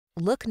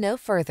Look no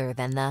further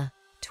than the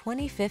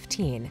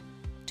 2015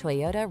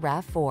 Toyota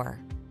RAV4.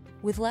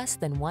 With less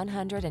than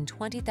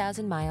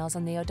 120,000 miles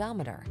on the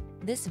odometer,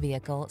 this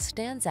vehicle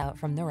stands out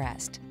from the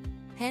rest.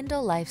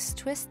 Handle life's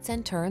twists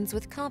and turns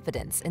with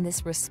confidence in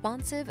this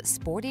responsive,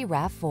 sporty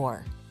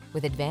RAV4.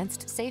 With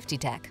advanced safety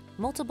tech,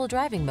 multiple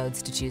driving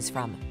modes to choose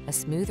from, a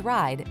smooth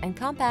ride, and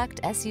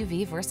compact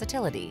SUV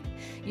versatility,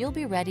 you'll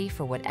be ready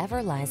for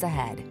whatever lies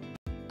ahead.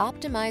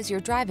 Optimize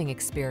your driving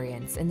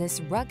experience in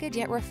this rugged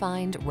yet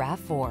refined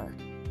RAV4.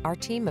 Our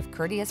team of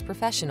courteous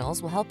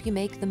professionals will help you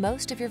make the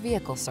most of your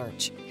vehicle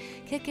search.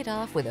 Kick it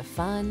off with a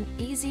fun,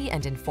 easy,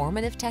 and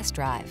informative test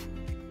drive.